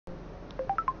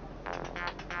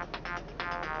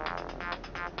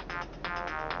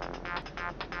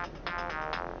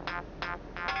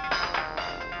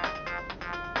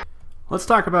Let's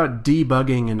talk about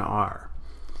debugging in R.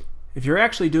 If you're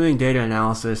actually doing data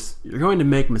analysis, you're going to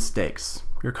make mistakes.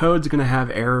 Your code's going to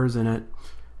have errors in it,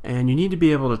 and you need to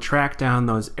be able to track down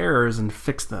those errors and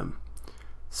fix them.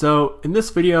 So in this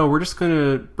video, we're just going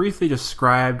to briefly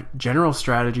describe general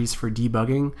strategies for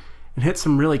debugging and hit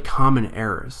some really common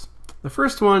errors. The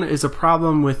first one is a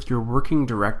problem with your working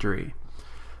directory.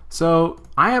 So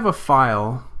I have a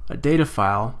file, a data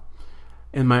file,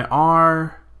 in my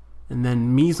R and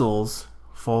then measles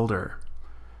folder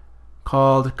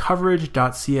called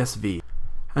coverage.csv.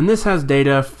 And this has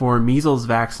data for measles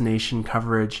vaccination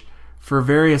coverage for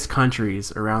various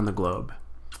countries around the globe.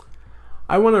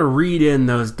 I want to read in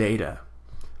those data.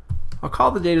 I'll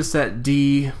call the data set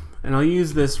D, and I'll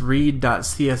use this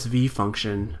read.csv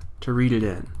function to read it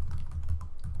in.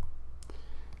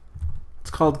 It's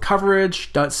called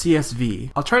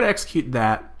coverage.csv. I'll try to execute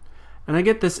that, and I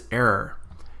get this error.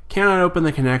 Cannot open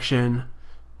the connection,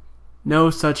 no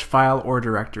such file or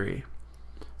directory.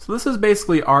 So this is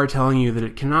basically R telling you that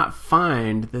it cannot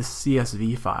find this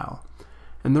CSV file.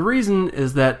 And the reason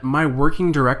is that my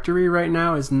working directory right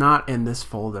now is not in this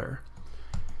folder.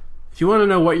 If you want to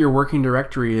know what your working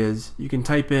directory is, you can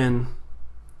type in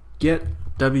get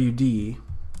wd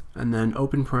and then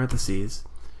open parentheses.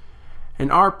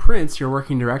 And R prints your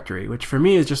working directory, which for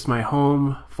me is just my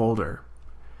home folder.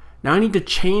 Now I need to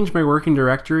change my working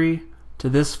directory to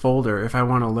this folder if I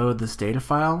want to load this data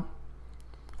file.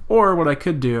 Or what I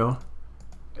could do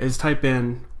is type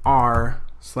in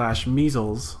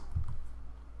r/measles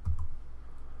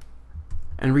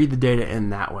and read the data in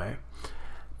that way.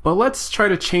 But let's try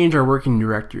to change our working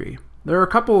directory. There are a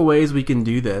couple of ways we can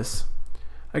do this.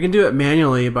 I can do it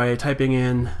manually by typing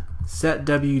in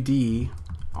setwd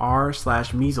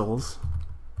r/measles,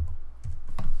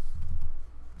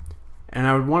 and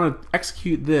I would want to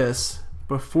execute this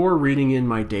before reading in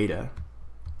my data.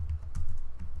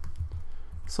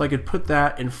 So I could put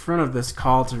that in front of this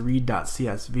call to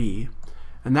read.csv,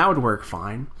 and that would work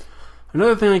fine.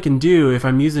 Another thing I can do if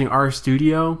I'm using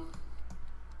RStudio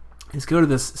is go to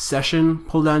this session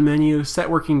pull-down menu, set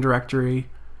working directory,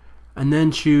 and then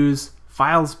choose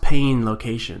files pane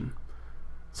location.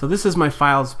 So this is my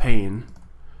files pane,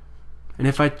 and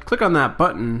if I click on that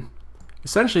button,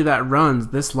 essentially that runs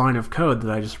this line of code that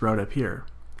I just wrote up here.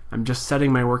 I'm just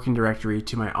setting my working directory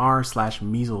to my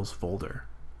r/measles folder.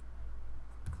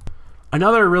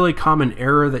 Another really common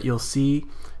error that you'll see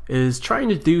is trying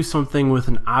to do something with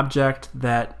an object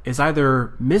that is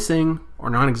either missing or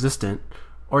non-existent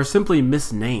or simply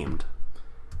misnamed.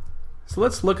 So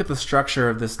let's look at the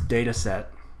structure of this data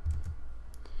set.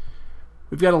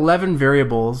 We've got 11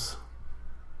 variables,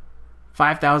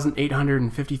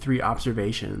 5,853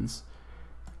 observations.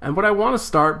 And what I want to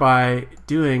start by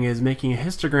doing is making a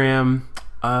histogram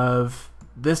of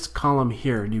this column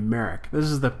here, numeric. This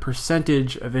is the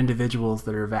percentage of individuals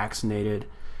that are vaccinated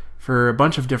for a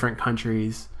bunch of different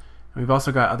countries. And we've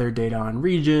also got other data on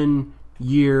region,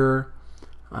 year,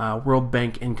 World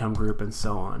Bank income group, and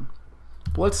so on.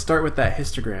 But let's start with that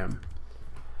histogram.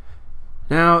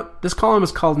 Now, this column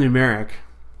is called numeric.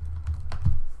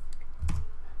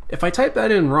 If I type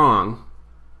that in wrong,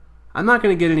 I'm not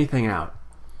going to get anything out.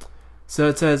 So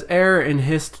it says error in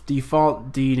hist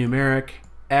default D numeric,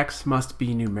 X must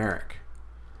be numeric.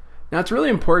 Now it's really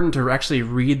important to actually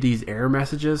read these error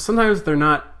messages. Sometimes they're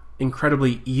not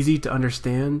incredibly easy to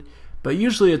understand, but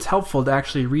usually it's helpful to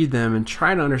actually read them and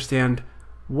try to understand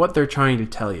what they're trying to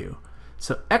tell you.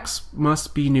 So X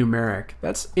must be numeric.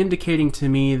 That's indicating to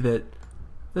me that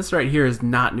this right here is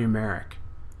not numeric.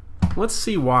 Let's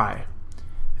see why.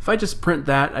 If I just print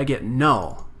that, I get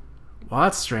null. Well,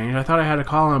 that's strange. I thought I had a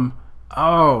column.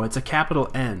 Oh, it's a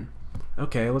capital N.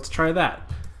 Okay, let's try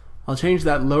that. I'll change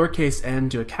that lowercase n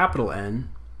to a capital N.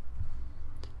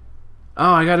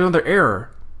 Oh, I got another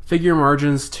error. Figure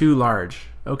margins too large.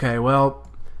 Okay, well,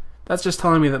 that's just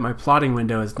telling me that my plotting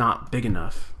window is not big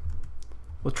enough.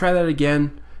 We'll try that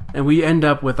again, and we end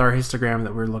up with our histogram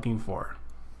that we're looking for.